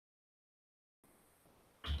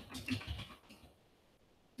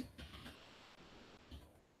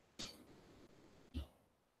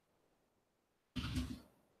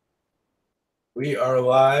We are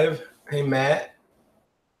live. Hey, Matt.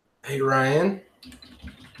 Hey, Ryan.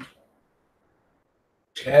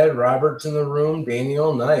 Chad Roberts in the room.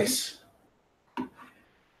 Daniel, nice.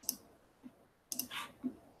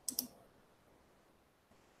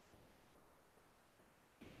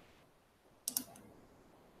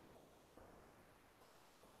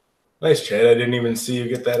 Nice, Chad. I didn't even see you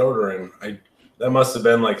get that order in. That must have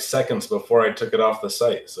been like seconds before I took it off the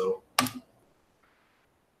site. So,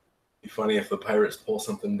 be funny if the Pirates pull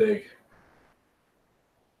something big.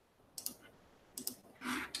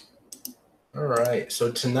 All right.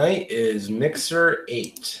 So tonight is Mixer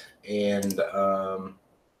 8, and so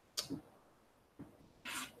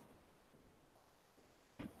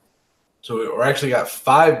we're actually got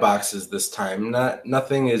 5 boxes this time.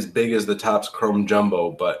 Nothing as big as the Topps Chrome Jumbo,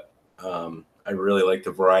 but I really like the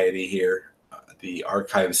variety here. The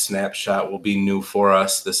archive snapshot will be new for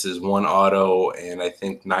us. This is 1 auto and I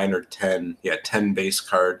think 9 or 10. Yeah, 10 base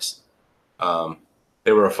cards.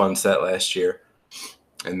 They were a fun set last year.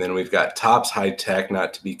 And then we've got Topps High Tech,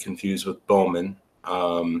 not to be confused with Bowman.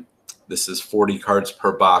 This is 40 cards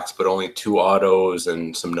per box, but only 2 autos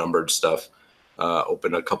and some numbered stuff.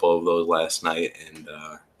 Opened a couple of those last night, and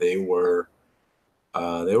they were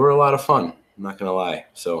a lot of fun. I'm not gonna lie.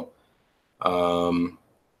 So,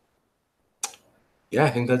 yeah, I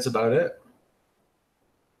think that's about it.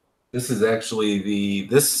 This is actually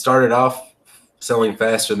this started off selling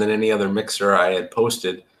faster than any other mixer I had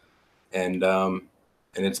posted, and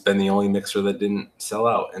it's been the only mixer that didn't sell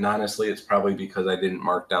out. And honestly, it's probably because I didn't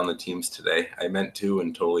mark down the teams today. I meant to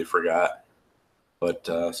and totally forgot. But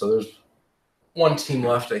so there's 1 team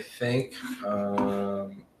left, I think.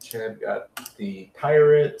 Chad got the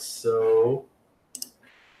Pirates, so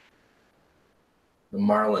the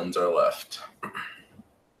Marlins are left.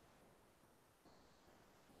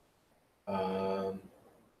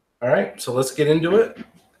 All right, so let's get into it.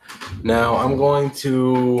 Now I'm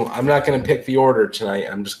not going to pick the order tonight.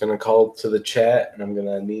 I'm just going to call to the chat, and I'm going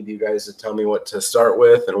to need you guys to tell me what to start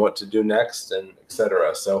with and what to do next, and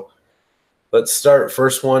etc. So let's start.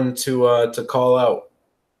 First one to call out.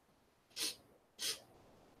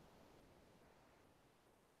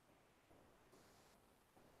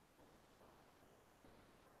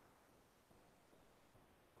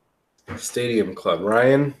 Stadium Club.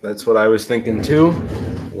 Ryan, that's what I was thinking too.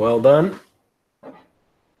 Well done.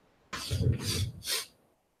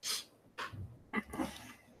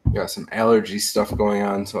 Got some allergy stuff going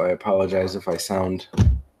on, so I apologize if I sound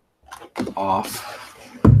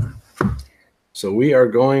off. So we are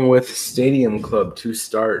going with Stadium Club to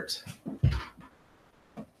start.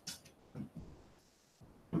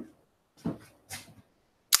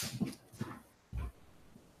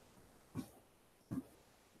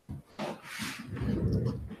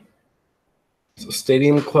 So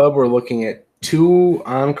Stadium Club, we're looking at 2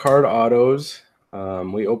 on-card autos.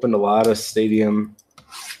 We opened a lot of Stadium,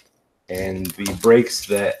 and the breaks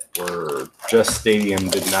that were just Stadium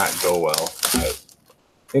did not go well. I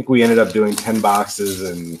think we ended up doing 10 boxes,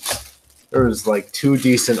 and there was like 2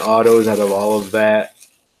 decent autos out of all of that.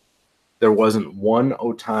 There wasn't 1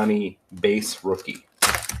 Ohtani base rookie.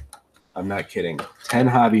 I'm not kidding. 10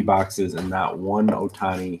 hobby boxes and not 1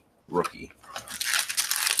 Ohtani rookie.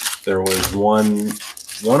 There was one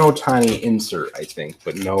Ohtani insert, I think,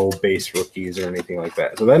 but no base rookies or anything like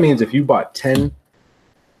that. So that means if you bought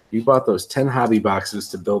those 10 hobby boxes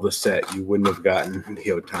to build a set, you wouldn't have gotten the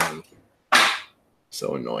Ohtani.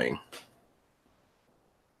 So annoying.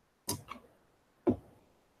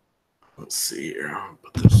 Let's see here. I'll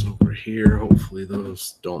put this over here. Hopefully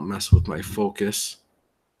those don't mess with my focus.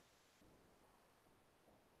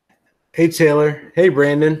 Hey, Taylor. Hey,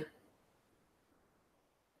 Brandon.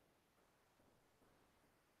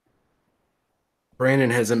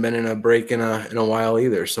 Brandon hasn't been in a break in a while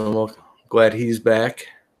either, so I'm glad he's back.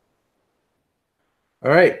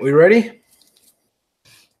 All right, we ready?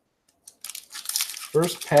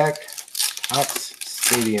 First pack, Topps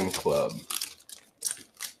Stadium Club.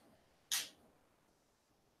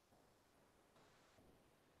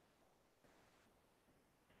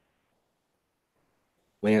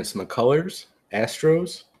 Lance McCullers,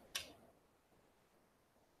 Astros.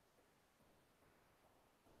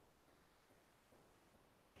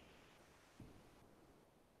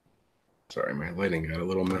 Sorry, my lighting got a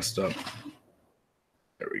little messed up.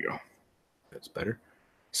 There we go. That's better.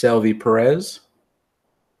 Salvi Perez.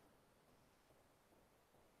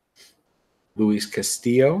 Luis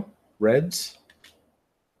Castillo, Reds.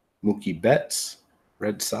 Mookie Betts,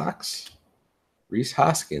 Red Sox. Rhys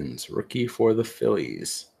Hoskins, rookie for the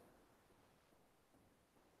Phillies.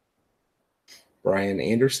 Brian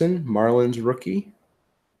Anderson, Marlins rookie.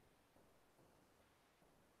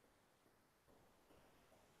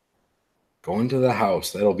 Going to the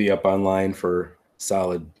house. That'll be up online for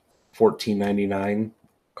solid $14.99.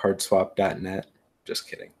 Cardswap.net. Just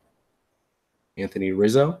kidding. Anthony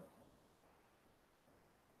Rizzo.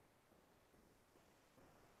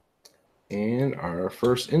 And our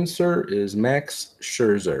first insert is Max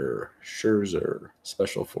Scherzer. Scherzer,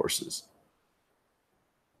 Special Forces.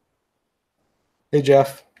 Hey,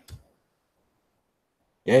 Jeff.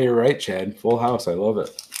 Yeah, you're right, Chad. Full house. I love it.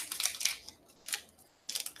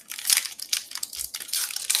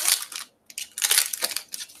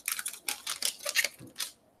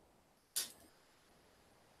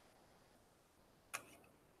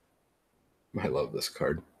 I love this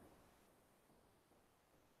card.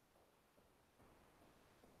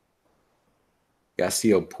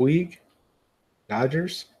 Yasiel Puig,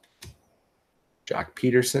 Dodgers. Jock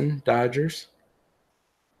Peterson, Dodgers.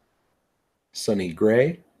 Sonny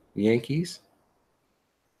Gray, Yankees.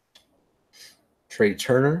 Trey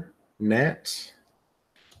Turner, Nats.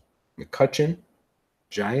 McCutchen,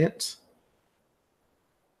 Giants.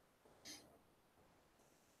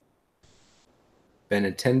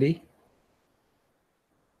 Benintendi.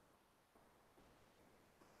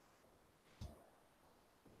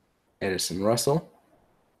 Edison Russell.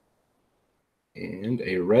 And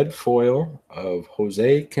a red foil of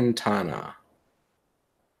Jose Quintana.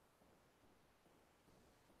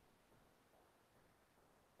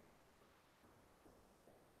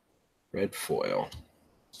 Red foil.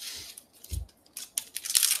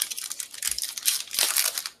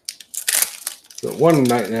 The one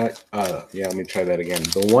let me try that again.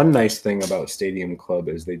 The one nice thing about Stadium Club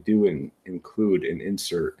is they do include an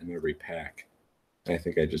insert in every pack. I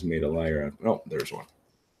think I just made a liar out. Oh, there's one.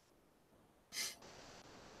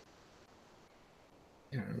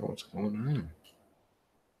 Yeah, I don't know what's going on.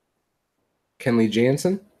 Kenley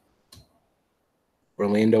Jansen,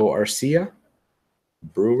 Orlando Arcia,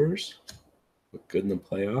 Brewers, look good in the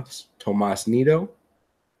playoffs. Tomas Nido,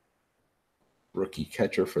 rookie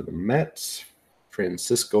catcher for the Mets.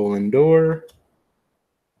 Francisco Lindor,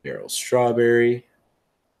 Darryl Strawberry.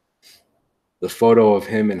 The photo of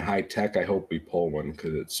him in high tech, I hope we pull one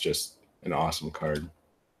because it's just an awesome card.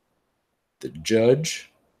 The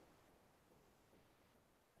Judge.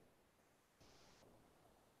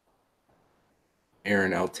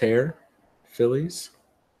 Aaron Altair, Phillies.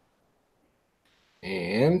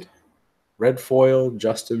 And red foil,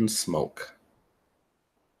 Justin Smoke.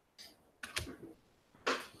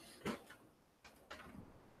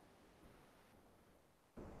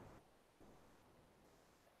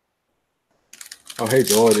 Oh, hey,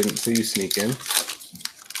 Joel, I didn't see you sneak in.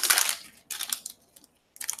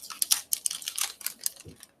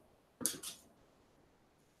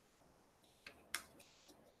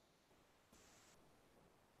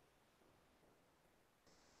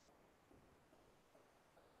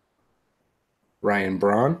 Ryan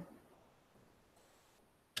Braun.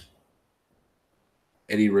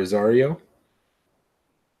 Eddie Rosario.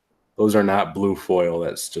 Those are not blue foil.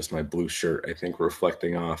 That's just my blue shirt, I think,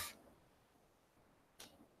 reflecting off.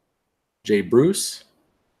 Jay Bruce.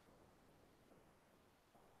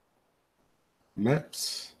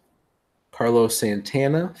 Mets. Carlos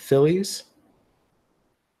Santana, Phillies.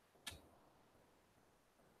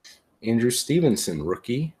 Andrew Stevenson,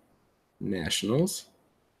 rookie, Nationals.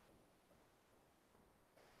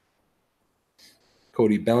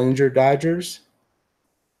 Cody Bellinger, Dodgers.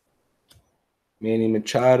 Manny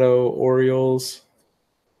Machado, Orioles.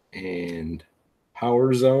 And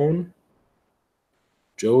Power Zone,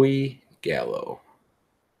 Joey Gallo.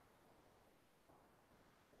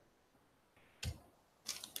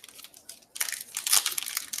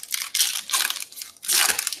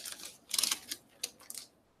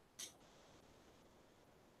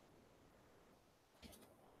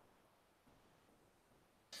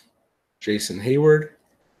 Jason Hayward,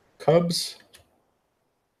 Cubs.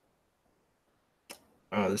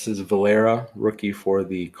 This is Valera, rookie for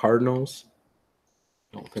the Cardinals.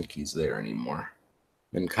 I don't think he's there anymore.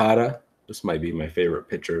 Mancada. This might be my favorite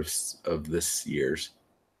pitcher of this year's.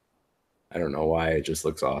 I don't know why. It just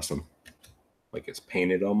looks awesome. Like it's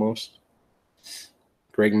painted almost.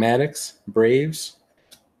 Greg Maddux, Braves.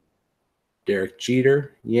 Derek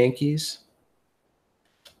Jeter, Yankees.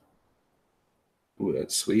 Ooh,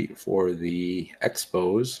 that's sweet. For the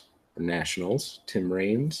Expos, or Nationals, Tim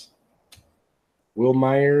Raines. Will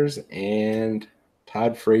Myers and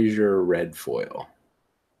Todd Frazier, red foil.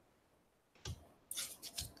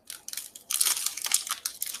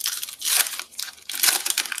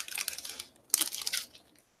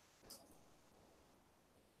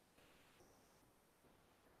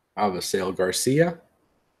 Avisail Garcia.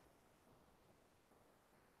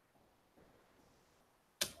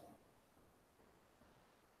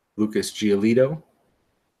 Lucas Giolito,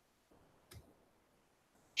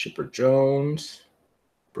 Chipper Jones,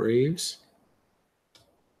 Braves,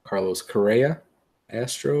 Carlos Correa,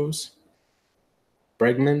 Astros,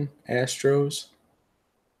 Bregman, Astros,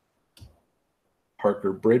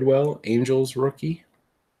 Parker Bridwell, Angels rookie.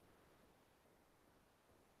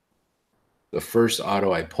 The first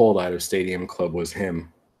auto I pulled out of Stadium Club was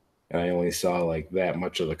him, and I only saw like that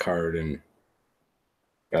much of the card and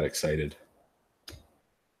got excited.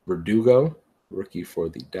 Verdugo, rookie for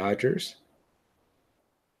the Dodgers.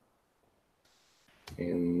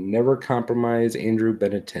 And Never Compromise, Andrew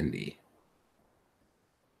Benintendi.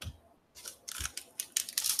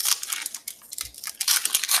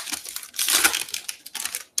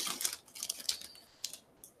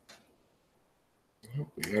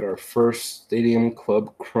 We got our first Stadium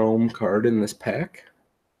Club Chrome card in this pack.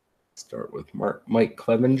 Start with Mike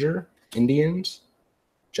Clevenger, Indians.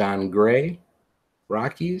 John Gray,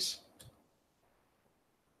 Rockies.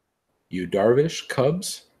 Yu Darvish,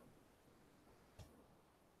 Cubs.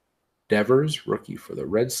 Devers, rookie for the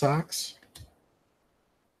Red Sox.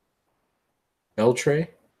 Beltre,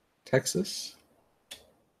 Texas.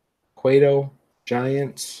 Cueto,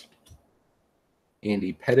 Giants.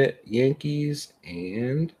 Andy Pettit, Yankees.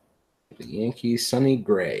 And the Yankees, Sonny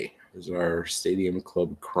Gray is our Stadium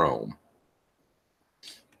Club Chrome.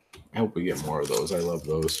 I hope we get more of those. I love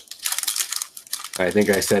those. I think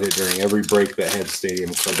I said it during every break that had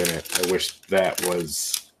Stadium Club in it. I wish that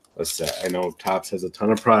was a set. I know Topps has a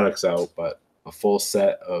ton of products out, but a full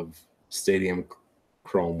set of Stadium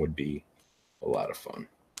Chrome would be a lot of fun.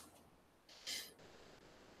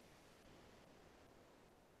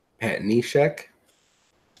 Pat Neshek,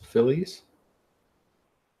 Phillies.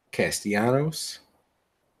 Castellanos.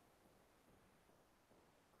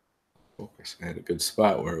 Focus. I had a good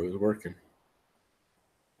spot where it was working.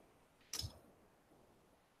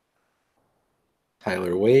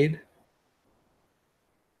 Tyler Wade.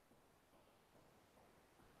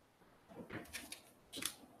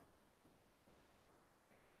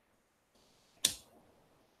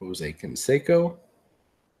 Jose Canseco.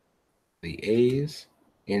 The A's.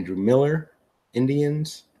 Andrew Miller,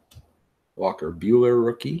 Indians. Walker Buehler,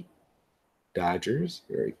 rookie. Dodgers.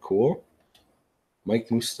 Very cool. Mike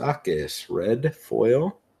Moustakas, red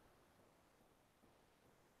foil.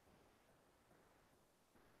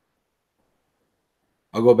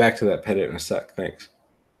 I'll go back to that Pettit in a sec. Thanks.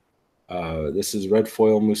 This is red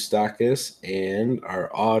foil Moustakas, and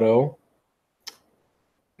our auto.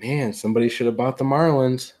 Man, somebody should have bought the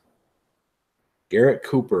Marlins. Garrett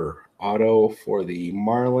Cooper, auto for the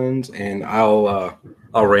Marlins, and I'll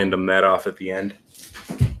random that off at the end.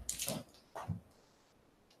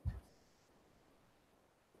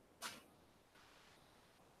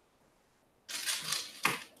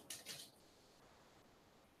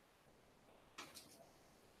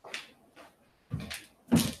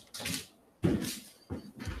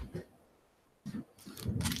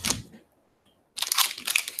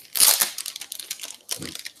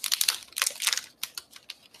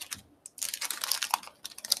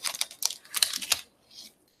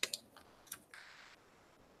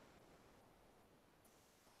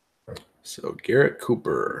 So Garrett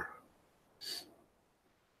Cooper.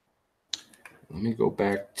 Let me go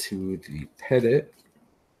back to the Pettit.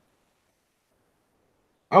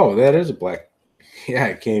 Oh, that is a black. Yeah,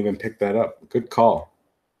 I can't even pick that up. Good call.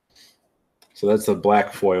 So that's a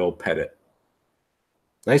black foil Pettit.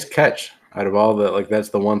 Nice catch. Out of all the, like, that's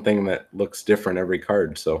the one thing that looks different every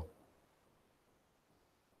card. So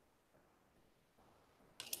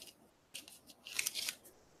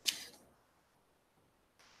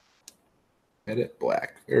Pettit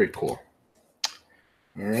black. Very cool.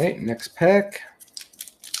 All right, next pack.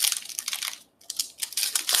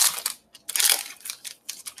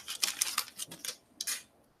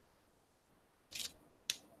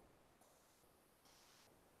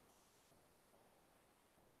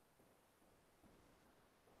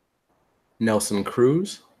 Nelson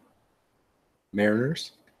Cruz,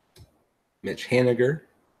 Mariners. Mitch Haniger,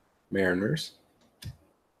 Mariners.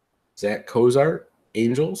 Zach Cozart,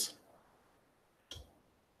 Angels.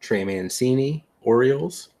 Trey Mancini,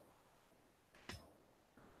 Orioles.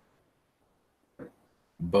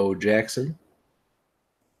 Bo Jackson.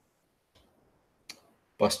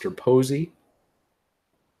 Buster Posey.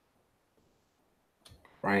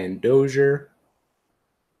 Ryan Dozier.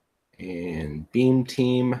 And Beam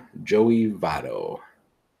Team, Joey Votto.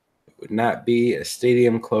 It would not be a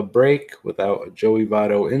Stadium Club break without a Joey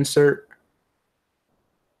Votto insert.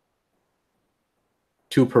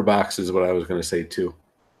 2 per box is what I was going to say too.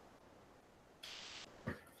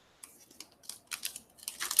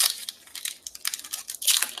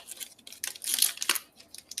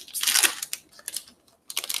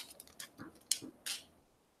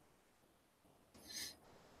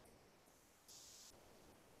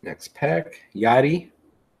 Next pack, Yachty,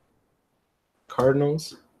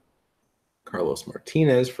 Cardinals. Carlos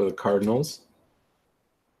Martinez for the Cardinals.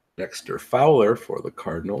 Dexter Fowler for the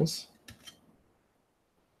Cardinals.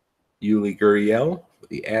 Yuli Gurriel for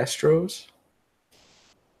the Astros.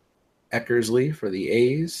 Eckersley for the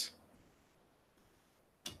A's.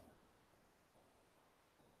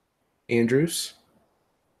 Andrews,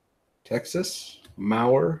 Texas.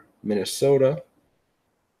 Mauer, Minnesota.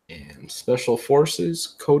 And Special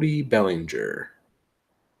Forces, Cody Bellinger.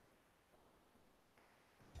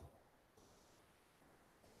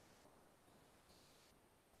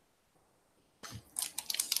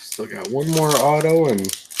 Still got one more auto and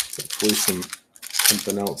hopefully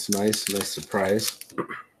something else nice surprise.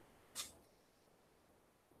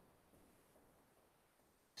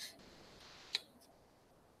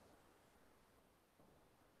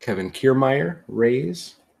 Kevin Kiermaier,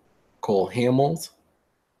 Rays. Cole Hamels,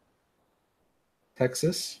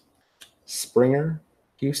 Texas. Springer,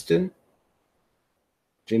 Houston.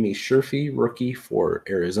 Jimmy Sherfy, rookie for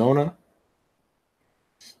Arizona.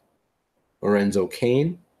 Lorenzo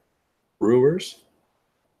Cain, Brewers.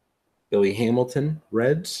 Billy Hamilton,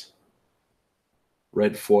 Reds.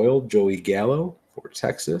 Red foil, Joey Gallo for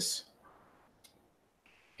Texas.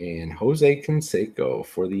 And Jose Canseco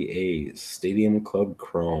for the A's. Stadium Club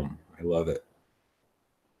Chrome. I love it.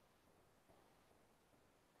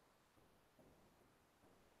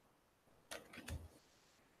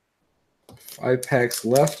 Five packs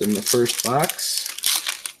left in the first box.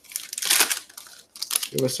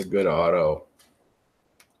 Give us a good auto.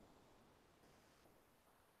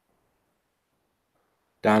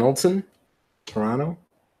 Donaldson, Toronto.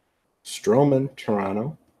 Stroman,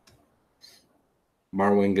 Toronto.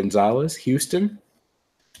 Marwin Gonzalez, Houston.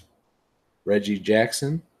 Reggie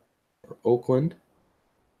Jackson for Oakland.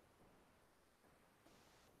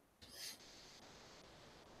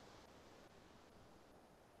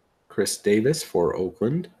 Chris Davis for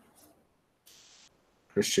Oakland.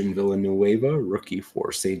 Christian Villanueva, rookie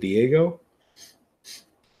for San Diego.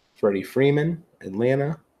 Freddie Freeman,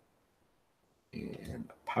 Atlanta. And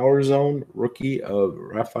Power Zone, rookie of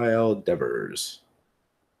Rafael Devers.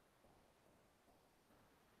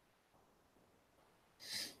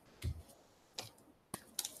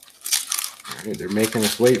 All right, they're making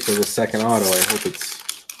us wait for the second auto. I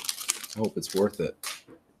hope it's worth it.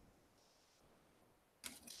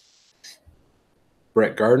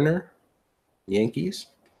 Brett Gardner, Yankees.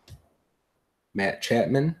 Matt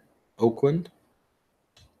Chapman, Oakland.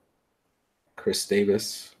 Chris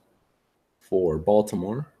Davis for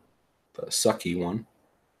Baltimore, the sucky one.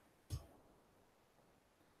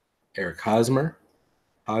 Eric Hosmer,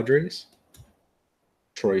 Padres.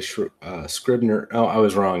 Troy Scribner. Oh, I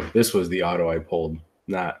was wrong. This was the auto I pulled,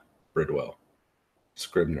 not Bridwell.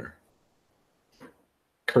 Scribner.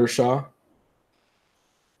 Kershaw.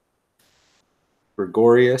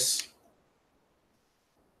 Gregorius.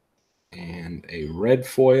 And a red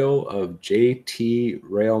foil of JT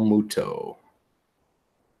Realmuto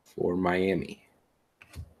for Miami.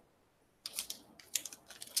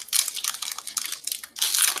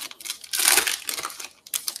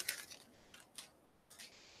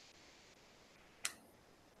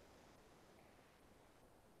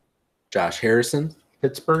 Josh Harrison,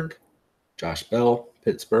 Pittsburgh. Josh Bell,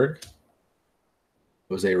 Pittsburgh.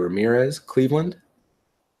 Jose Ramirez, Cleveland.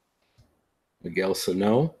 Miguel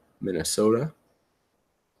Sano, Minnesota.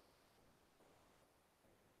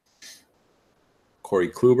 Corey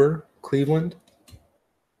Kluber, Cleveland.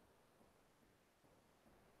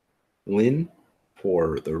 Lynn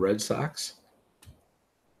for the Red Sox.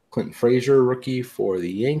 Clinton Frazier, rookie for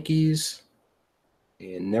the Yankees.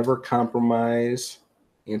 And Never Compromise,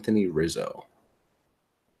 Anthony Rizzo.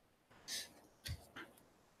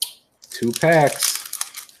 2 packs.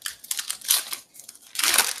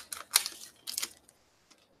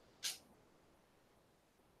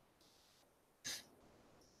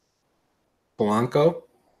 Polanco,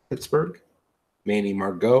 Pittsburgh. Manny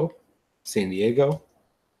Margot, San Diego.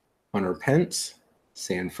 Hunter Pence,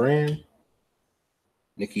 San Fran.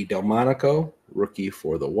 Nicky Delmonico, rookie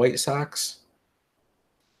for the White Sox.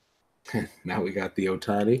 Now we got the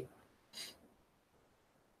Ohtani.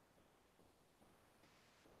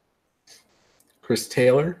 Chris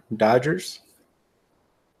Taylor, Dodgers.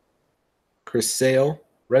 Chris Sale,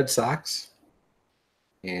 Red Sox.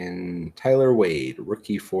 And Tyler Wade,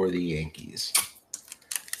 rookie for the Yankees.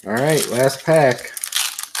 All right, last pack.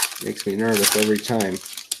 Makes me nervous every time.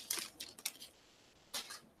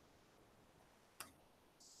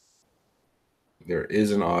 There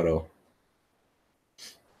is an auto.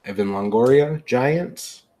 Evan Longoria,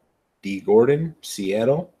 Giants. D. Gordon,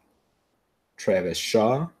 Seattle. Travis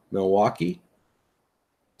Shaw, Milwaukee.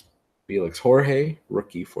 Felix Jorge,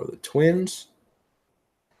 rookie for the Twins.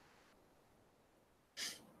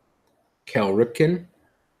 Cal Ripken,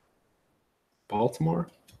 Baltimore.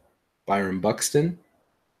 Byron Buxton,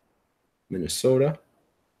 Minnesota.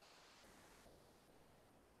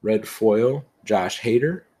 Red foil, Josh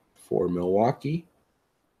Hader for Milwaukee.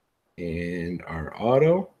 And our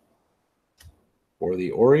auto for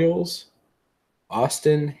the Orioles,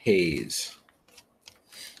 Austin Hayes.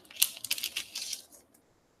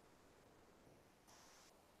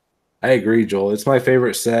 I agree, Joel. It's my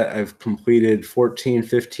favorite set. I've completed 14,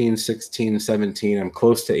 15, 16, 17. I'm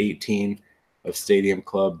close to 18 of Stadium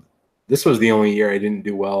Club. This was the only year I didn't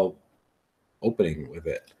do well opening with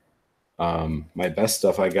it. My best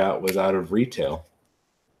stuff I got was out of retail.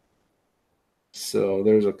 So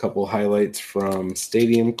there's a couple highlights from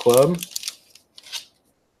Stadium Club.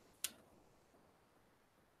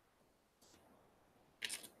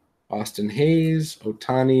 Austin Hayes,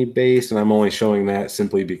 Ohtani base, and I'm only showing that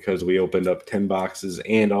simply because we opened up 10 boxes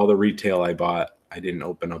and all the retail I bought, I didn't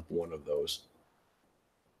open up one of those.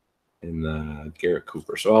 And Garrett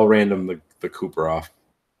Cooper. So I'll random the Cooper off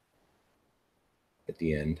at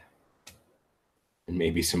the end. And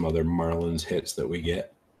maybe some other Marlins hits that we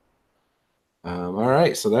get. All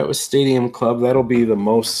right, so that was Stadium Club. That'll be the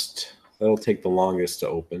most, that'll take the longest to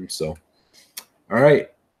open. So, all right,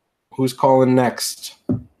 who's calling next?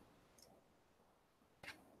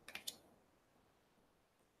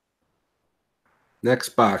 Next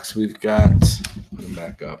box, we've got, put them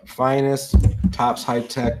back up, Finest, Topps High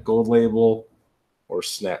Tech, Gold Label, or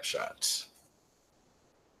Snapshots.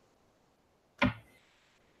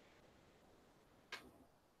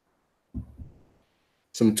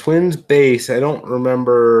 Some Twins base. I don't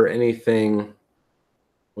remember anything.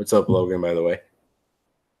 What's up, Logan, by the way?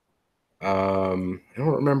 I don't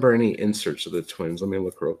remember any inserts of the Twins. Let me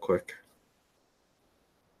look real quick.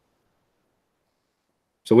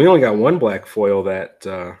 So we only got one black foil that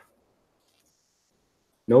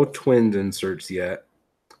no Twins inserts yet.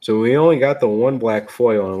 So we only got the one black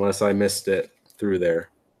foil unless I missed it through there.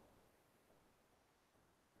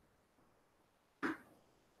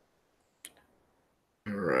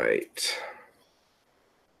 All right.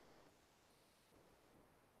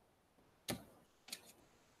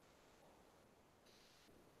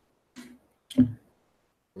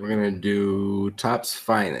 We're going to do Topps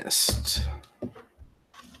Finest.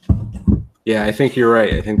 Yeah, I think you're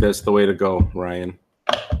right. I think that's the way to go, Ryan.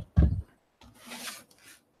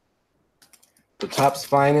 The Topps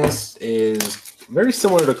Finest is very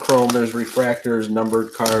similar to Chrome. There's refractors,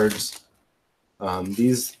 numbered cards.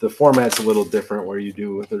 The format's a little different where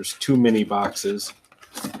there's 2 mini boxes.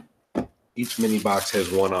 Each mini box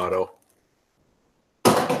has one auto.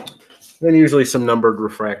 Then usually some numbered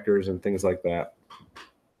refractors and things like that.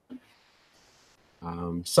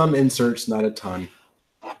 Some inserts, not a ton.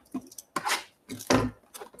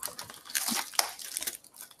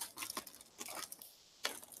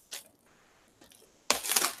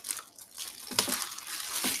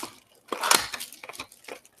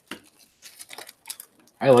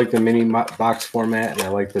 I like the mini box format, and I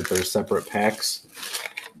like that they're separate packs.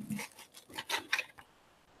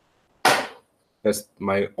 That's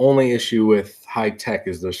my only issue with high tech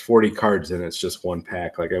is there's 40 cards and it's just one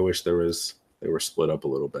pack. Like I wish they were split up a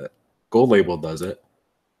little bit. Gold Label does it.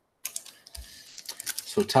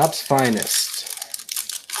 So Topps Finest.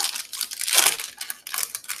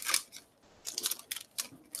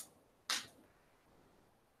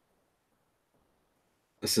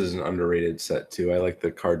 This is an underrated set too. I like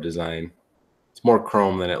the card design. It's more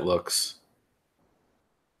chrome than it looks.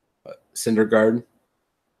 Syndergaard,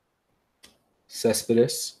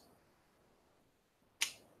 Cespedes,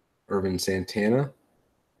 Irvin Santana,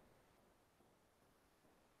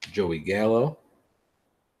 Joey Gallo,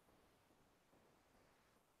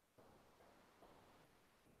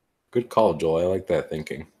 good call, Joel. I like that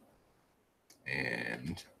thinking.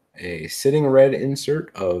 And a sitting red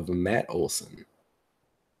insert of Matt Olson.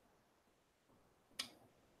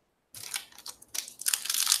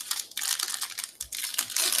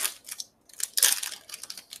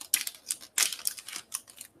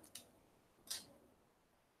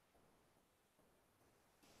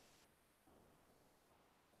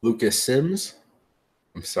 Lucas Sims.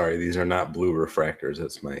 I'm sorry, these are not blue refractors.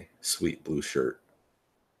 That's my sweet blue shirt.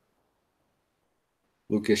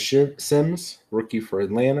 Lucas Sims, rookie for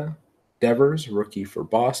Atlanta. Devers, rookie for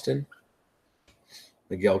Boston.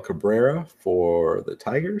 Miguel Cabrera for the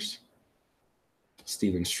Tigers.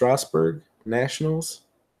 Steven Strasburg, Nationals.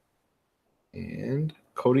 And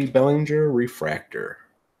Cody Bellinger, refractor.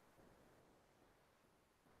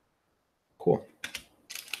 Cool.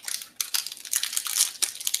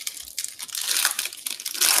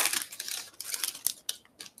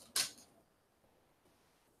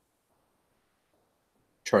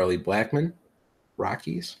 Charlie Blackmon,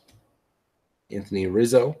 Rockies. Anthony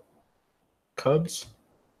Rizzo, Cubs.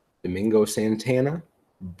 Domingo Santana,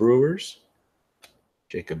 Brewers.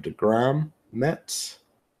 Jacob deGrom, Mets.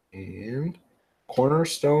 And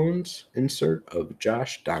Cornerstones insert of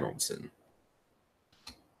Josh Donaldson.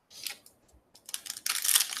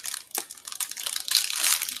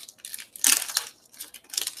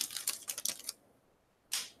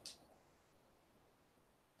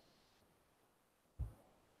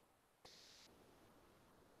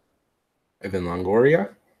 Evan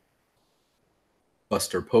Longoria,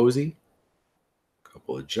 Buster Posey, a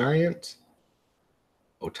couple of Giants.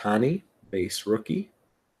 Ohtani, base rookie.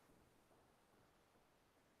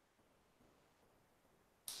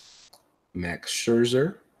 Max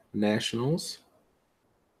Scherzer, Nationals.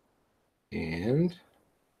 And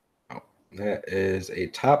that is a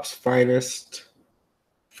Topps Finest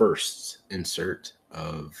firsts insert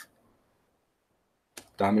of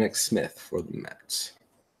Dominic Smith for the Mets.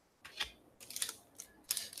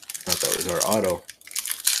 I thought that was our auto.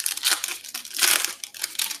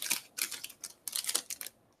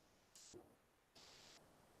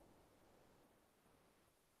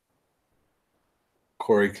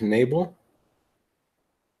 Corey Knebel,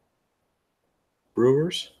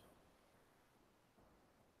 Brewers.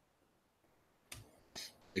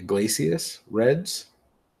 Iglesias, Reds.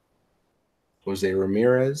 Jose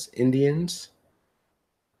Ramirez, Indians.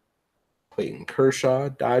 Clayton Kershaw,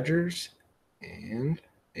 Dodgers. And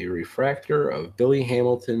a refractor of Billy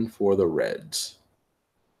Hamilton for the Reds.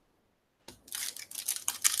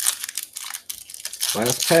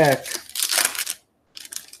 Last pack.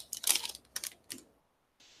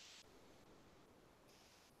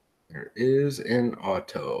 There is an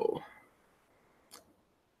auto.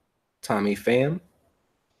 Tommy Pham,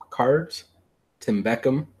 Cards. Tim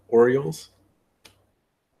Beckham, Orioles.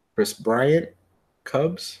 Chris Bryant,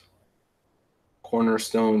 Cubs.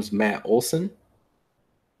 Cornerstones, Matt Olson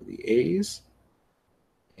for the A's.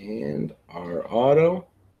 And our auto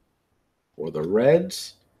for the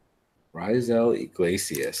Reds, Raisel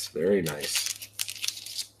Iglesias. Very nice.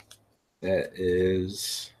 That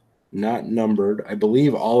is not numbered. I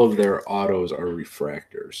believe all of their autos are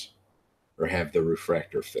refractors or have the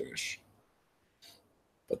refractor finish.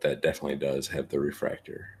 But that definitely does have the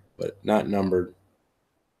refractor, but not numbered.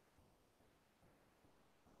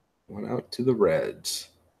 Went out to the Reds.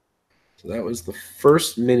 So that was the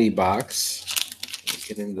first mini box. Let's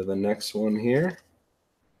get into the next one here.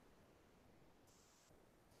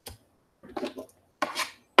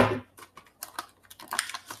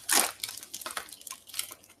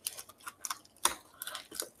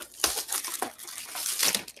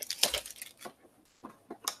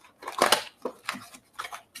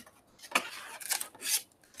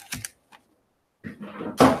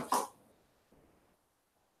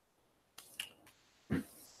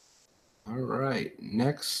 All right,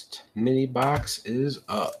 next mini box is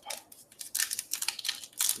up.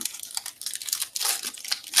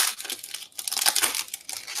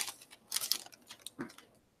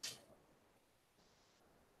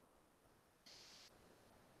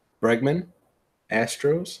 Bregman,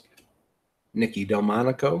 Astros. Nicky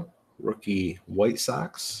Delmonico, rookie White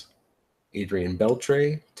Sox. Adrian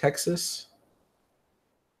Beltre, Texas.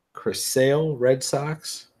 Chris Sale, Red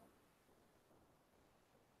Sox.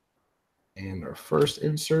 And our first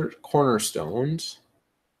insert, Cornerstones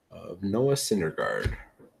of Noah Syndergaard.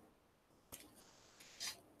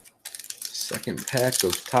 Second pack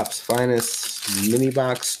of Topps Finest Mini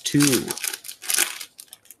Box 2.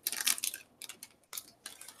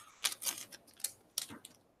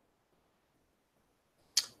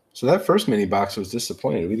 So that first mini box was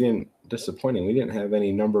disappointing. We didn't have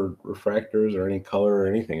any numbered refractors or any color or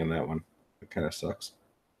anything in that one. It kind of sucks.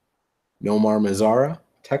 Nomar Mazara,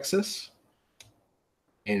 Texas.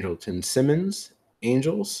 Andrelton Simmons,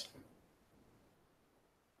 Angels.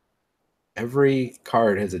 Every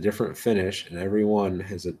card has a different finish, and every one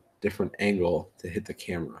has a different angle to hit the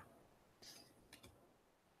camera.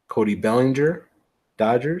 Cody Bellinger,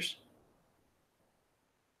 Dodgers.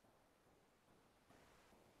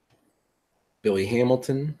 Billy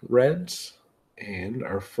Hamilton, Reds. And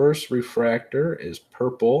our first refractor is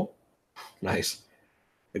purple. Nice.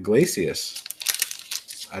 Iglesias.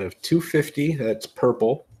 Out of 250, that's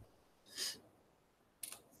purple.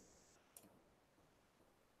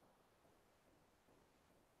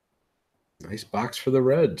 Nice box for the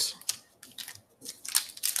Reds.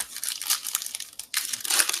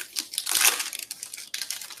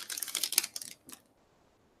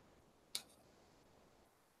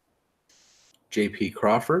 J.P.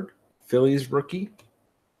 Crawford, Phillies rookie.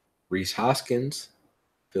 Rhys Hoskins,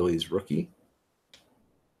 Phillies rookie.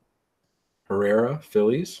 Herrera,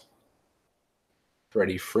 Phillies.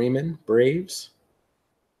 Freddie Freeman, Braves.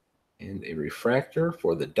 And a refractor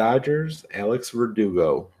for the Dodgers, Alex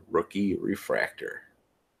Verdugo, rookie refractor.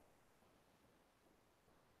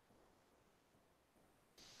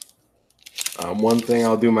 One thing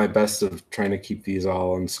I'll do my best of trying to keep these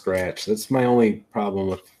all unscratched. That's my only problem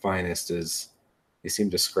with the Finest is they seem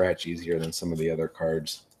to scratch easier than some of the other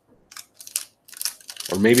cards.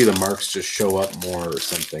 Or maybe the marks just show up more or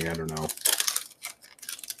something. I don't know.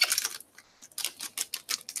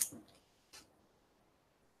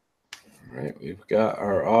 All right, we've got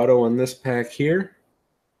our auto in this pack here.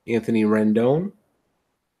 Anthony Rendon,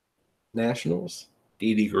 Nationals.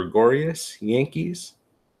 Didi Gregorius, Yankees.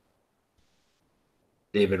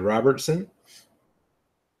 David Robertson,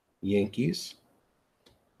 Yankees.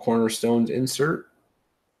 Cornerstones insert.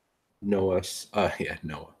 Nolan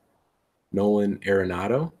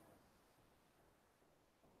Arenado.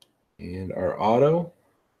 And our auto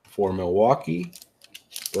for Milwaukee,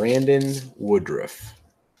 Brandon Woodruff.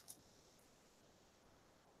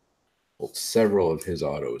 Pulled several of his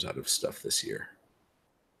autos out of stuff this year.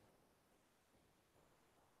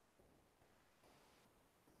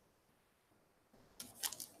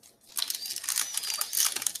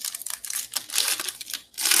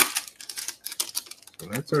 So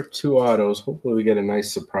that's our two autos. Hopefully we get a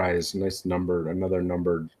nice surprise, nice numbered, another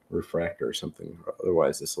numbered refractor or something.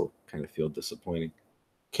 Otherwise, this will kind of feel disappointing.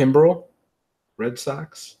 Kimbrel, Red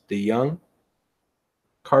Sox. DeYoung,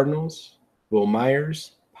 Cardinals. Will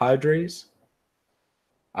Myers, Padres.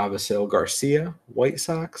 Avisail Garcia, White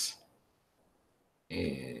Sox.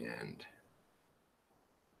 And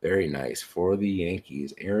very nice for the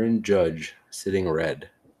Yankees, Aaron Judge, sitting red.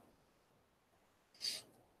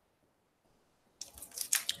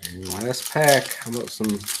 And last pack. How about some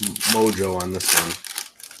mojo on this one?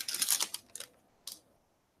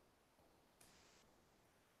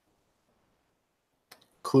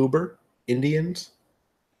 Kluber, Indians.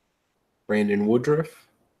 Brandon Woodruff,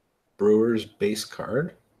 Brewers base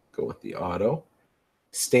card. Go with the auto.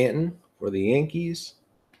 Stanton for the Yankees.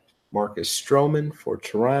 Marcus Stroman for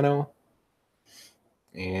Toronto.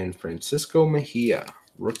 And Francisco Mejia,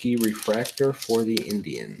 rookie refractor for the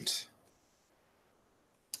Indians.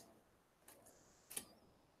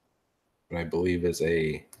 I believe is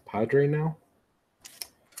a Padre now.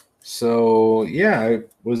 So yeah, it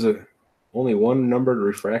was only one numbered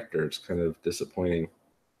refractor. It's kind of disappointing.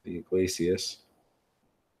 The Iglesias.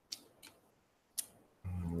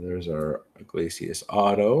 There's our Iglesias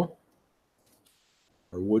auto.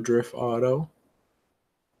 Our Woodruff auto.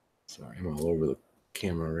 Sorry, I'm all over the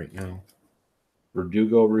camera right now.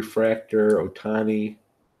 Verdugo refractor, Otani.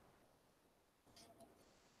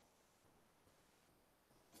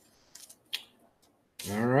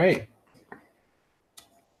 All right.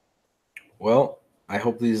 Well, I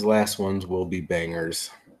hope these last ones will be bangers.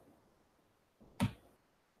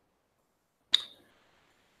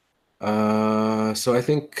 So I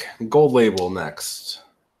think gold label next. Is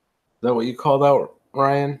that what you called out,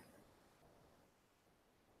 Ryan?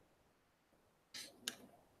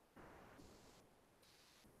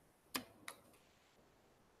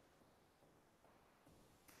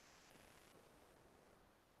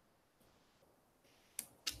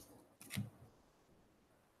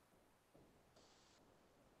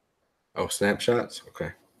 Oh, snapshots?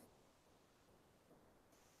 Okay.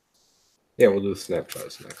 Yeah, we'll do the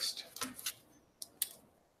snapshots next.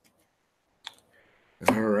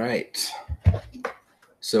 All right.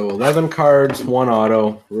 So 11 cards, one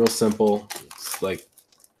auto. Real simple. It's like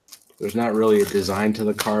there's not really a design to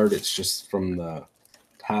the card. It's just from the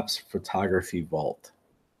Topps Photography Vault.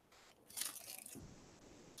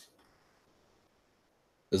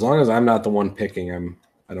 As long as I'm not the one picking,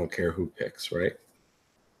 I don't care who picks, right?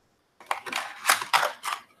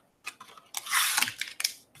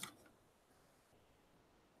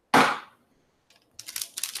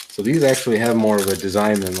 So these actually have more of a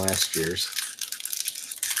design than last year's.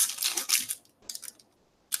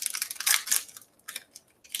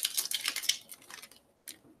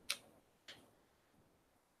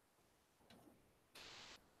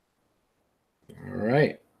 All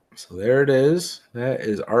right. So there it is. That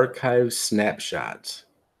is Archive Snapshots.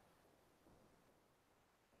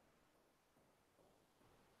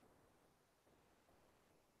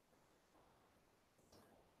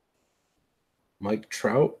 Mike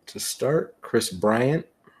Trout to start. Chris Bryant.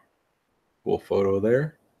 Cool photo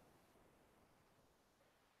there.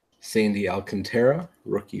 Sandy Alcantara,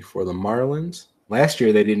 rookie for the Marlins. Last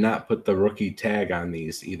year, they did not put the rookie tag on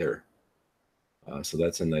these either. So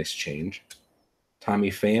that's a nice change. Tommy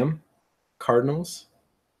Pham, Cardinals.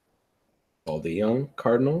 Paul DeYoung,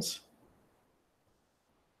 Cardinals.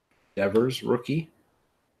 Devers, rookie.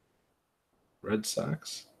 Red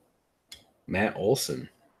Sox. Matt Olson.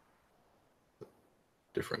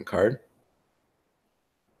 Different card.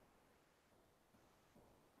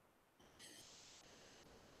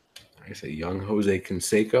 I say young Jose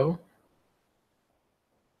Canseco.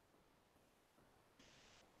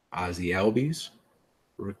 Ozzy Albies,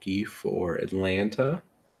 rookie for Atlanta.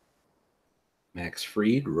 Max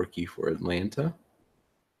Fried, rookie for Atlanta.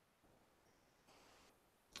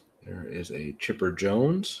 There is a Chipper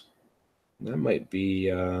Jones. That might be,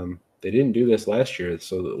 they didn't do this last year,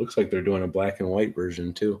 so it looks like they're doing a black and white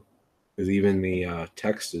version too, because even the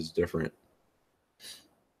text is different.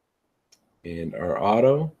 And our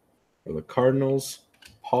auto for the Cardinals,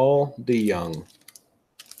 Paul DeYoung.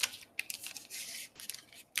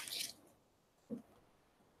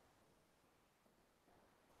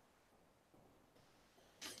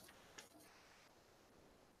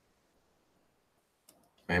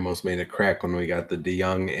 I almost made a crack when we got the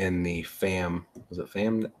DeYoung and the Pham. Was it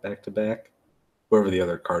Pham back to back? Whoever the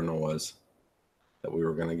other Cardinal was, that we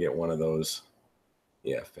were going to get one of those.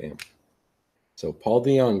 Yeah, Pham. So Paul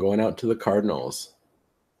DeYoung going out to the Cardinals.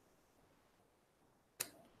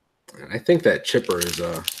 And I think that chipper is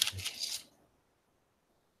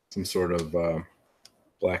some sort of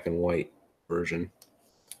black and white version.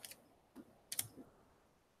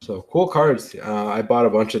 So cool cards. I bought a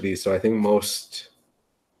bunch of these, so I think most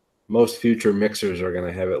future mixers are going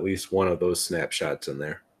to have at least one of those snapshots in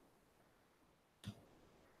there.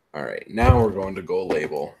 All right, now we're going to go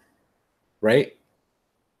label, right?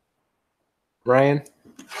 Ryan?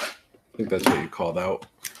 I think that's what you called out.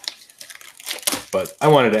 But I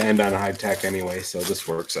wanted to end on a high tech anyway, so this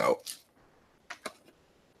works out.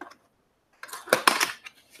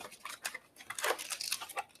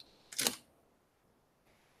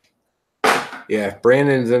 Yeah, if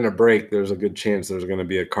Brandon's in a break, there's a good chance there's going to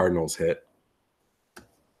be a Cardinals hit.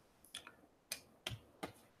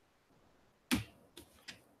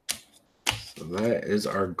 So that is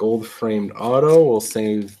our gold framed auto. We'll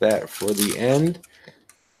save that for the end.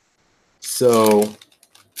 So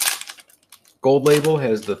Gold Label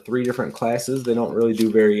has the 3 different classes. They don't really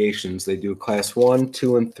do variations. They do class 1,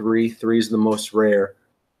 2, and 3. 3 is the most rare.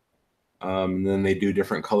 And then they do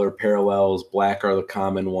different color parallels. Black are the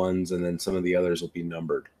common ones, and then some of the others will be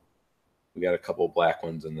numbered. We got a couple black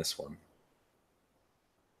ones in this one.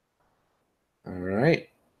 All right.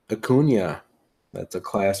 Acuna. That's a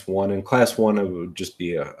class 1. And class 1 it would just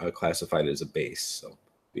be a classified as a base. So if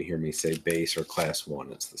you hear me say base or class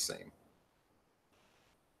 1, it's the same.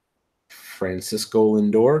 Francisco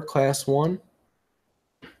Lindor, class 1.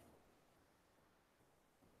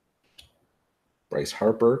 Bryce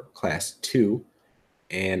Harper, class 2.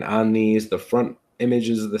 And on these, the front image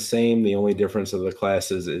is the same. The only difference of the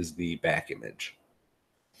classes is the back image.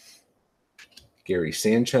 Gary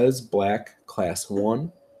Sanchez, black, class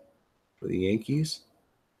 1 for the Yankees.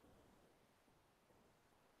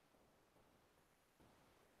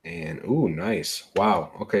 And, ooh, nice.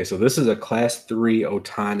 Wow. Okay, so this is a class 3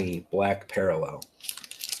 Ohtani black parallel.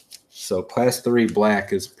 So class 3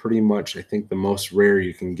 black is pretty much, I think, the most rare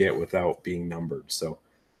you can get without being numbered. So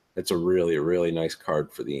it's a really, really nice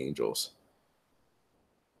card for the Angels.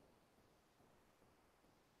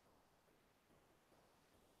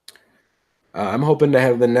 I'm hoping to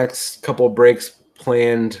have the next couple breaks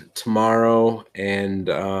planned tomorrow and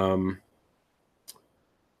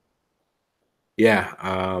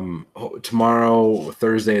tomorrow,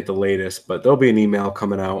 Thursday at the latest, but there'll be an email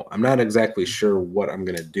coming out. I'm not exactly sure what I'm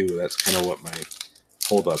going to do. That's kind of what my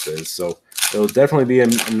holdup is. So there'll definitely be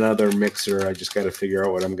another mixer. I just got to figure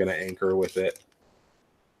out what I'm going to anchor with it.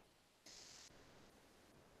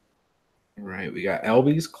 All right, we got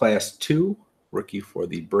Albies, class 2, rookie for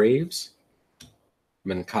the Braves.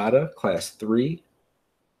 Mancada, class 3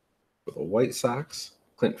 for the White Sox.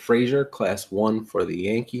 Clint Frazier, class 1 for the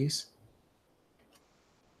Yankees.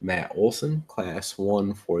 Matt Olson, class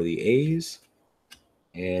 1 for the A's.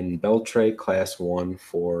 And Beltre, class 1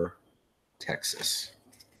 for Texas.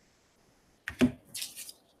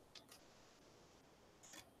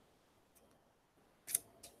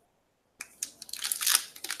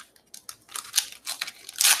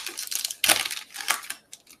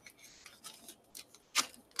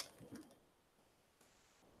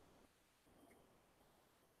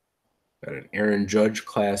 Got an Aaron Judge,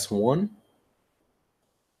 class 1.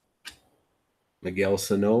 Miguel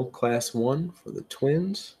Sano, class 1 for the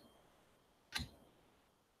Twins.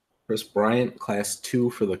 Chris Bryant, class 2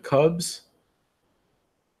 for the Cubs.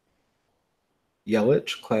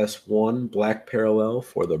 Yelich, class 1, black parallel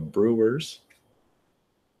for the Brewers.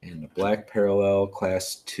 And a black parallel,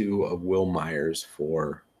 class 2 of Will Myers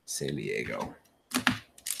for San Diego.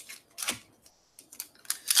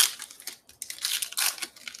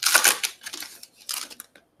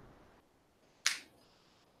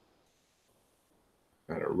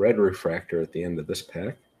 Got a red refractor at the end of this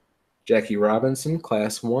pack. Jackie Robinson,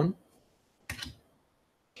 Class 1.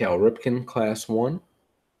 Cal Ripken, Class 1.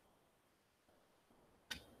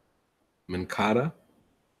 Mancada,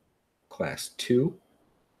 Class 2.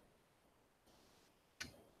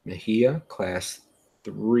 Mejia, Class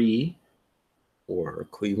 3 for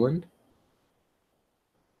Cleveland.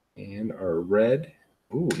 And our red,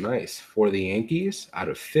 ooh, nice, for the Yankees, out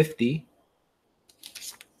of 50,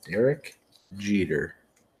 Derek Jeter.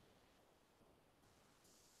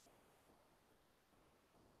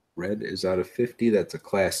 Red is out of 50. That's a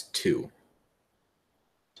Class 2.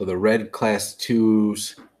 So the red Class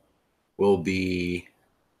 2s will be,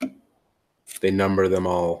 they number them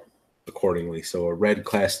all accordingly. So a red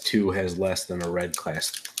Class 2 has less than a red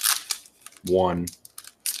Class 1,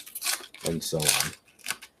 and so on.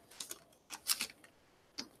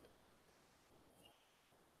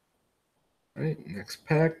 All right, next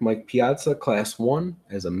pack. Mike Piazza, Class 1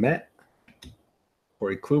 as a Met.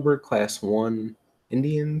 Corey Kluber, Class 1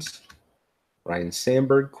 Indians. Ryan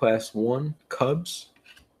Sandberg, Class 1 Cubs.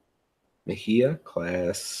 Mejia,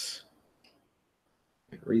 Class,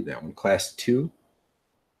 I can read that one, Class 2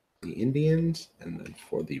 the Indians. And then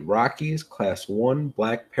for the Rockies, Class 1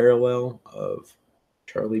 black parallel of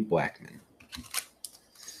Charlie Blackmon.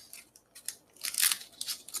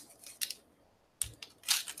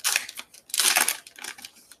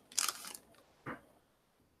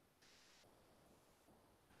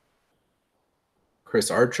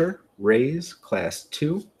 Chris Archer, Rays, Class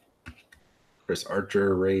 2. Chris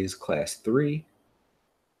Archer, Rays, Class 3.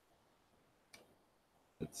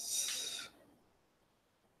 That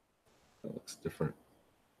looks different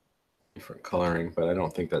coloring, but I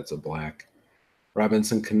don't think that's a black.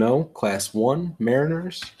 Robinson Cano, Class 1,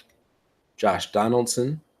 Mariners. Josh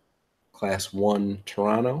Donaldson, Class 1,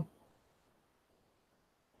 Toronto.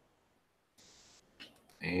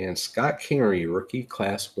 And Scott Kingery, rookie,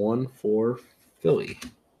 Class 1 for Philly.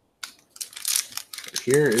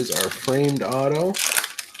 Here is our framed auto.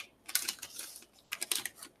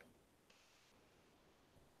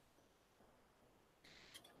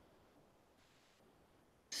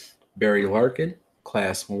 Barry Larkin,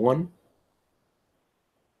 Class 1.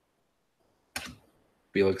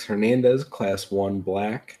 Felix Hernandez, Class 1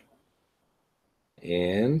 black.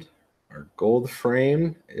 And our gold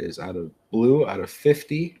frame is out of blue, out of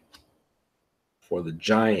 50 for the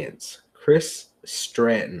Giants. Chris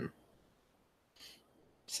Stratton.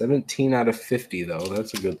 17 out of 50, though.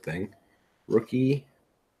 That's a good thing. Rookie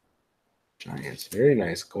Giants. Very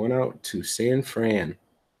nice. Going out to San Fran.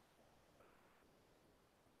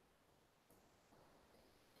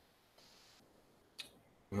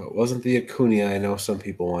 Well, it wasn't the Acuna I know some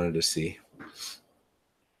people wanted to see.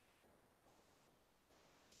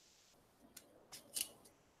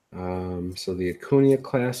 So the Acuna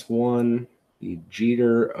Class 1, the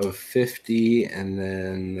Jeter of 50, and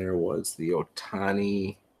then there was the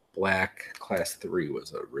Ohtani Black Class 3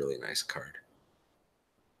 was a really nice card.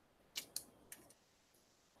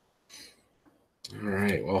 All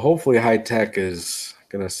right. Well, hopefully High Tech is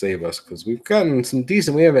going to save us because we've gotten some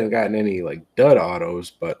decent. We haven't gotten any like dud autos,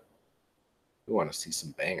 but we want to see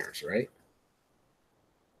some bangers, right?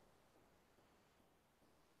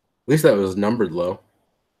 At least that was numbered low.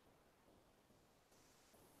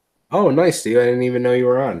 Oh, nice, Steve. I didn't even know you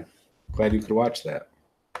were on. Glad you could watch that.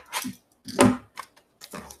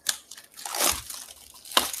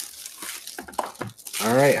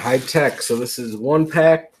 All right, High Tech. So this is one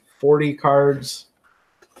pack, 40 cards.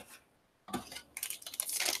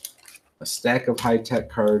 A stack of High Tech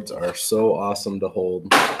cards are so awesome to hold.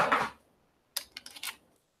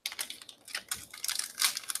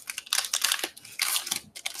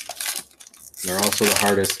 They're also the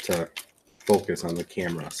hardest to focus on the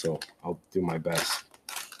camera, so I'll do my best.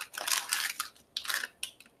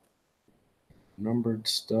 Numbered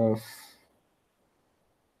stuff.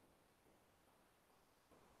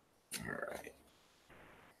 All right.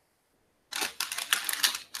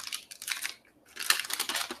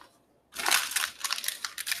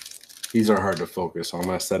 These are hard to focus, so I'm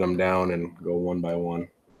going to set them down and go one by one.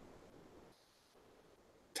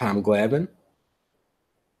 Tom Glavine.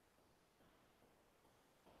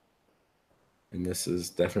 And this is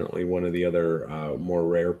definitely one of the other more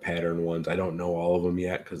rare pattern ones. I don't know all of them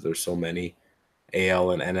yet because there's so many.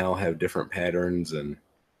 AL and NL have different patterns, and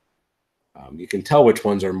you can tell which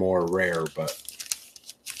ones are more rare,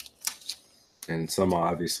 and some will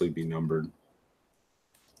obviously be numbered.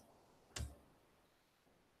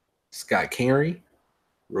 Scott Kingery,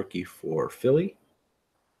 rookie for Philly.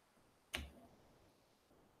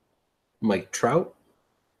 Mike Trout.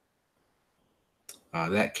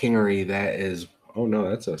 That Kingery, that is, oh no,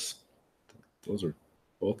 that's us. Those are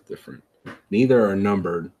both different. Neither are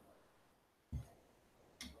numbered,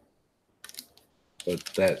 but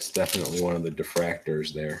that's definitely one of the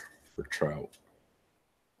diffractors there for Trout.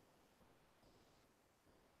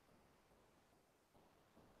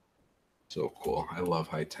 So cool. I love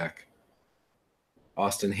high tech.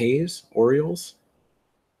 Austin Hayes, Orioles.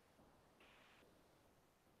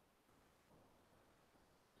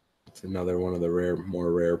 It's another one of the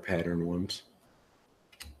more rare pattern ones.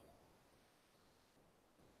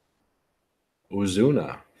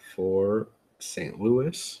 Ozuna for St.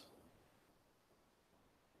 Louis.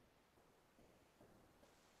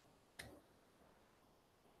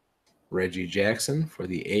 Reggie Jackson for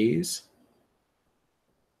the A's.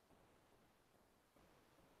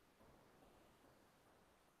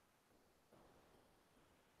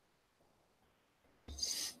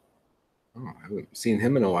 Oh, I haven't seen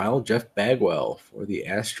him in a while. Jeff Bagwell for the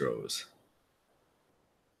Astros.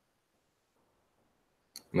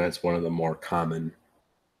 And that's one of the more common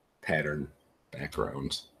pattern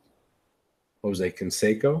backgrounds. Jose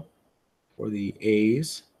Canseco for the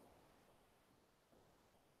A's.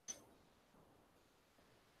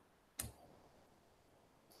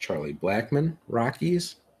 Charlie Blackmon,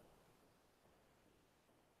 Rockies.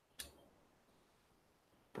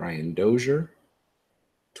 Brian Dozier,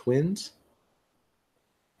 Twins.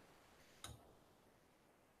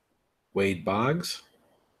 Wade Boggs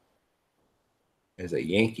as a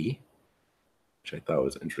Yankee, which I thought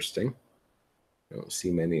was interesting. I don't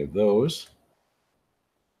see many of those.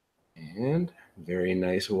 And very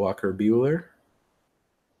nice Walker Buehler.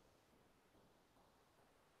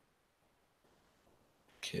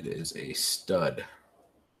 Kid is a stud.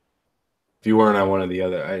 If you weren't on one of the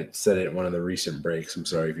other, I said it in one of the recent breaks. I'm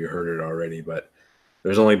sorry if you heard it already, but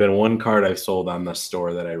there's only been one card I've sold on the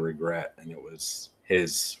store that I regret, and it was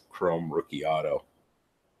his Chrome rookie auto.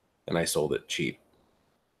 And I sold it cheap.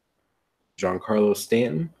 Giancarlo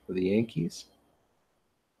Stanton for the Yankees.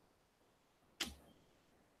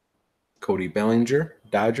 Cody Bellinger,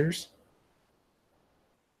 Dodgers.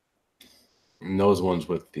 And those ones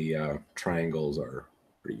with the triangles are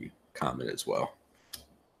pretty common as well.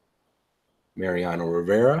 Mariano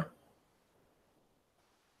Rivera.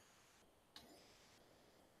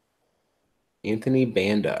 Anthony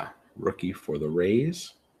Banda, rookie for the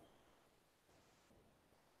Rays.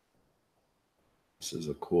 This is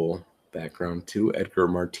a cool background too. Edgar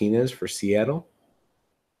Martinez for Seattle.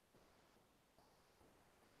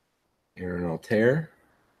 Aaron Altair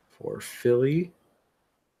for Philly.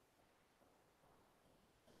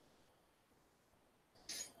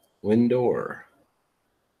 Lindor,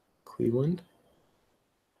 Cleveland.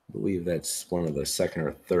 I believe that's one of the second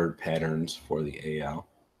or third patterns for the AL.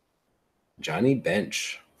 Johnny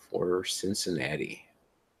Bench for Cincinnati.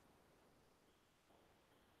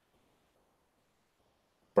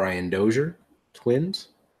 Brian Dozier, Twins.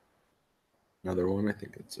 Another one. I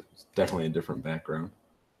think it's definitely a different background.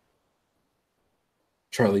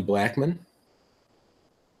 Charlie Blackmon.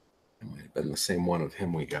 It might have been the same one of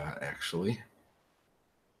him we got, actually.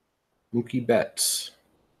 Mookie Betts.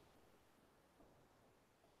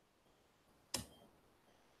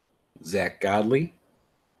 Zach Godley,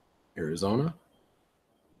 Arizona.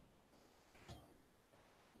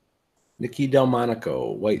 Nicky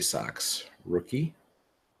Delmonico, White Sox, rookie.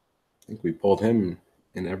 I think we pulled him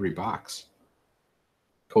in every box.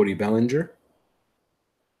 Cody Bellinger,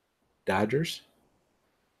 Dodgers.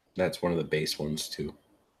 That's one of the base ones, too.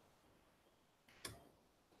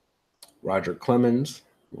 Roger Clemens,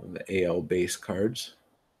 one of the AL base cards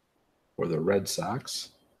for the Red Sox.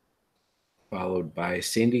 Followed by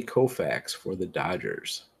Sandy Koufax for the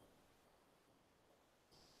Dodgers.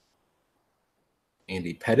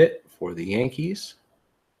 Andy Pettitte for the Yankees.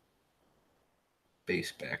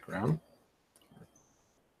 Base background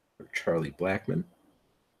for Charlie Blackmon.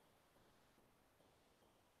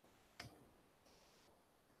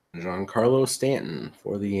 Giancarlo Stanton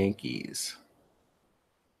for the Yankees.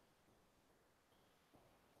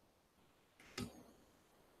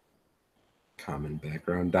 Common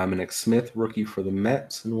background. Dominic Smith, rookie for the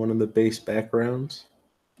Mets, in one of the base backgrounds.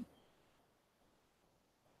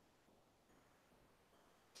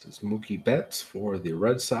 This is Mookie Betts for the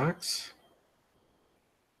Red Sox.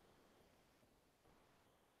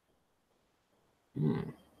 I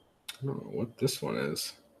don't know what this one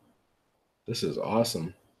is. This is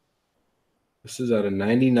awesome. This is out of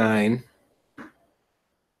 99. It's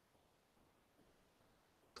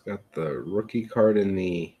got the rookie card in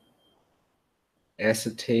the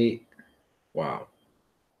Acetate. Wow.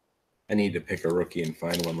 I need to pick a rookie and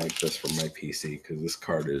find one like this for my PC because this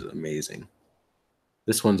card is amazing.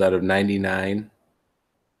 This one's out of 99.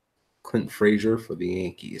 Clint Frazier for the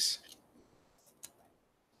Yankees.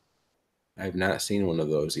 I have not seen one of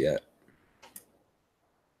those yet.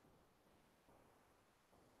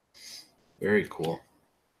 Very cool.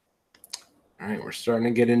 All right, we're starting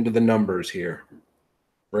to get into the numbers here.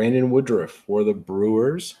 Brandon Woodruff for the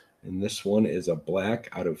Brewers. And this one is a black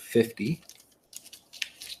out of 50.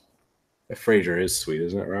 That Frazier is sweet,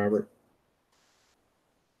 isn't it, Robert?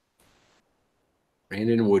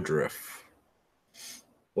 Brandon Woodruff.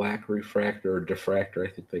 Black refractor or diffractor, I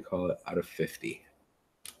think they call it, out of 50.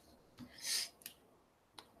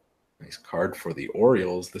 Nice card for the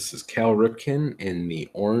Orioles. This is Cal Ripken in the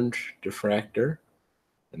orange diffractor.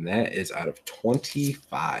 And that is out of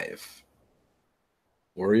 25.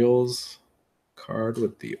 Orioles card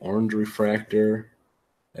with the orange refractor.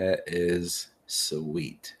 That is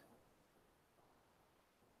sweet.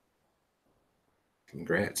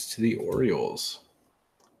 Congrats to the Orioles.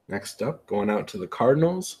 Next up, going out to the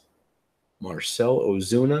Cardinals, Marcell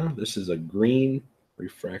Ozuna. This is a green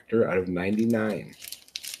refractor out of 99.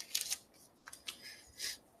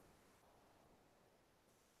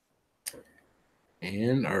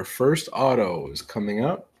 And our first auto is coming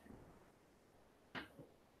up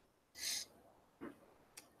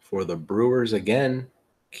for the Brewers again,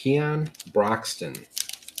 Keon Broxton.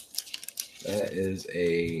 That is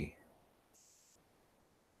a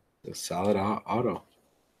solid auto.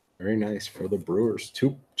 Very nice for the Brewers.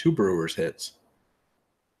 Two Brewers hits.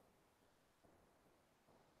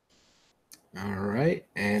 All right,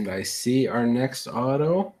 and I see our next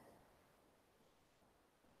auto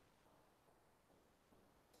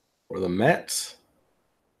for the Mets,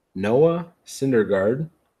 Noah Syndergaard.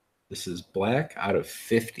 This is black out of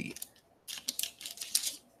 50.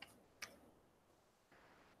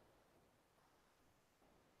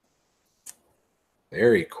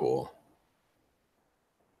 Very cool.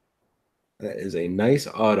 That is a nice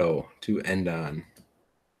auto to end on.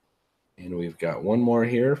 And we've got one more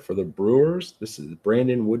here for the Brewers. This is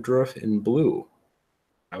Brandon Woodruff in blue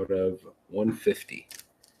out of 150.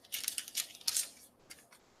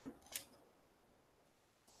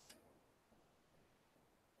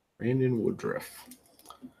 Brandon Woodruff.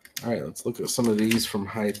 All right, let's look at some of these from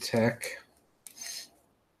High Tech.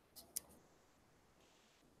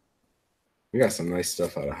 We got some nice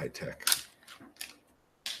stuff out of High Tech.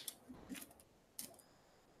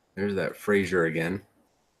 There's that Frazier again.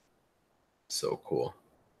 So cool.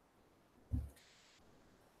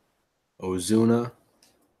 Ozuna.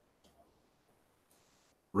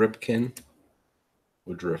 Ripken.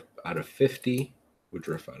 Woodruff out of 50.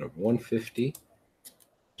 Woodruff out of 150.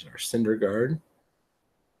 There's our Syndergaard.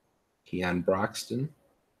 Keon Broxton.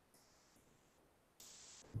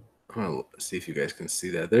 I'll see if you guys can see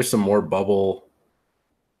that. There's some more bubble.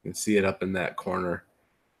 You can see it up in that corner.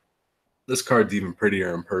 This card's even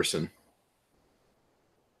prettier in person.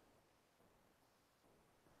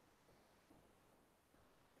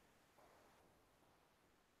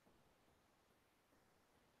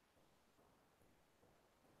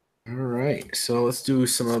 All right, so let's do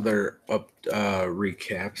some other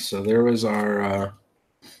recaps. So there was our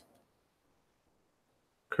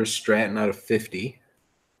Chris Stratton out of 50.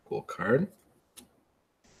 Cool card.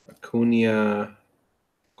 Acuna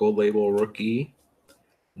gold label rookie.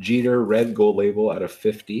 Jeter red gold label out of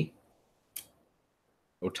 50.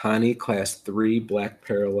 Ohtani class 3 black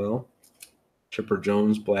parallel. Chipper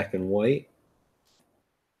Jones black and white.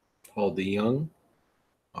 Paul DeYoung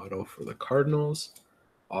auto for the Cardinals.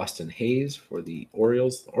 Austin Hayes for the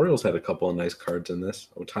Orioles. The Orioles had a couple of nice cards in this.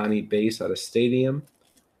 Ohtani base out of Stadium.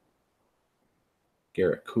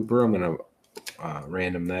 Garrett Cooper. I'm going to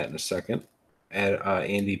random that in a second. Add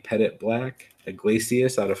Andy Pettit black.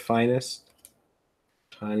 Iglesias out of Finest.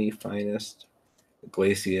 Ohtani Finest.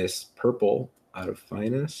 Iglesias purple out of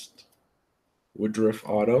Finest. Woodruff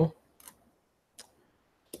auto.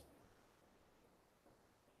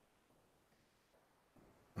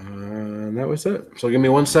 And that was it. So give me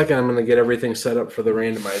 1 second. I'm going to get everything set up for the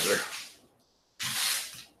randomizer.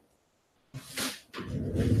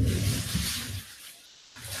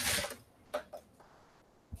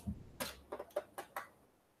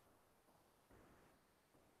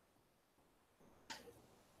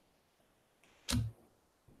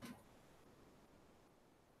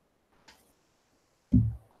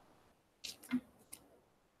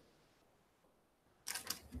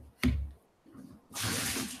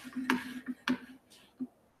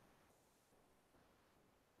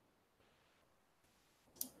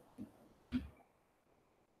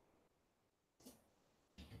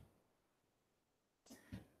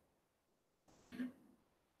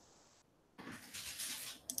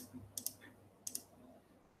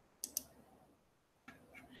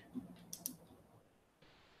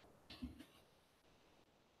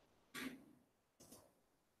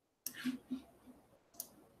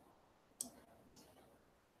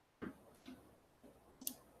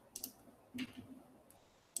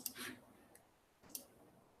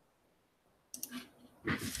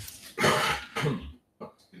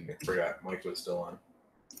 forgot Mike was still on.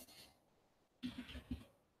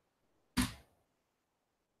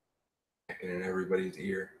 In everybody's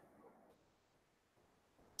ear.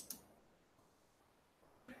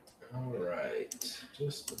 All right,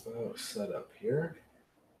 just about set up here.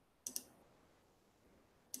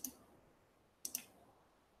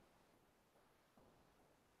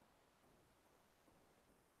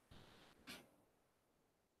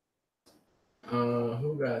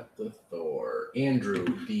 Who got the Thor? Andrew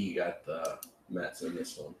D got the Mets in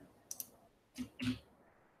this one.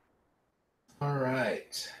 All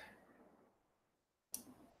right.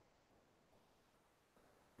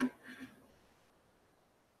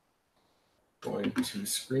 Going to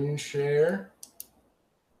screen share.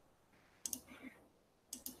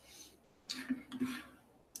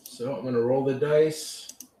 So I'm going to roll the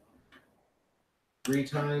dice 3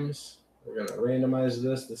 times. We're going to randomize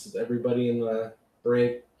this. This is everybody in the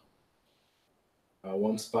break.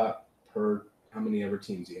 1 spot per how many ever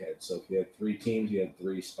teams you had. So if you had 3 teams, you had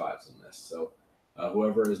 3 spots in this. So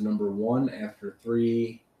whoever is number 1 after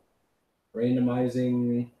 3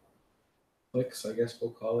 randomizing clicks, I guess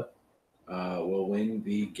we'll call it, will win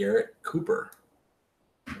the Garrett Cooper.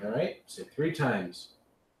 All right, so 3 times.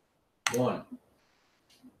 1,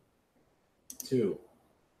 2,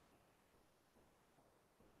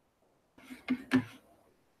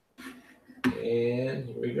 and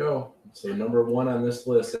here we go. So number 1 on this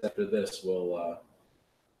list after this will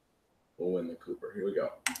win the Cooper. Here we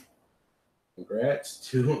go. Congrats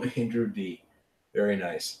to Andrew D. Very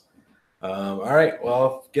nice. All right, well,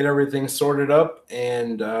 I'll get everything sorted up,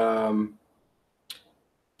 and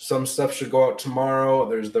some stuff should go out tomorrow.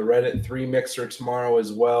 There's the Reddit 3 mixer tomorrow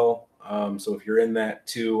as well. So if you're in that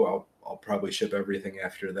too, I'll probably ship everything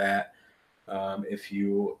after that. If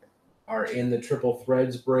you are in the Triple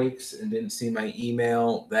Threads breaks and didn't see my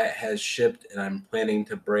email, that has shipped, and I'm planning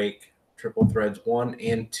to break Triple Threads 1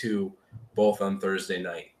 and 2 both on Thursday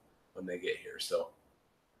night when they get here. So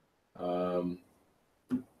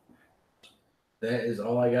that is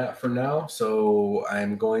all I got for now. So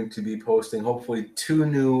I'm going to be posting hopefully 2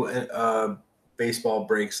 new baseball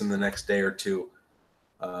breaks in the next day or 2.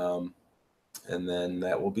 And then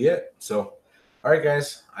that will be it. So, all right,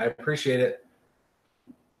 guys, I appreciate it.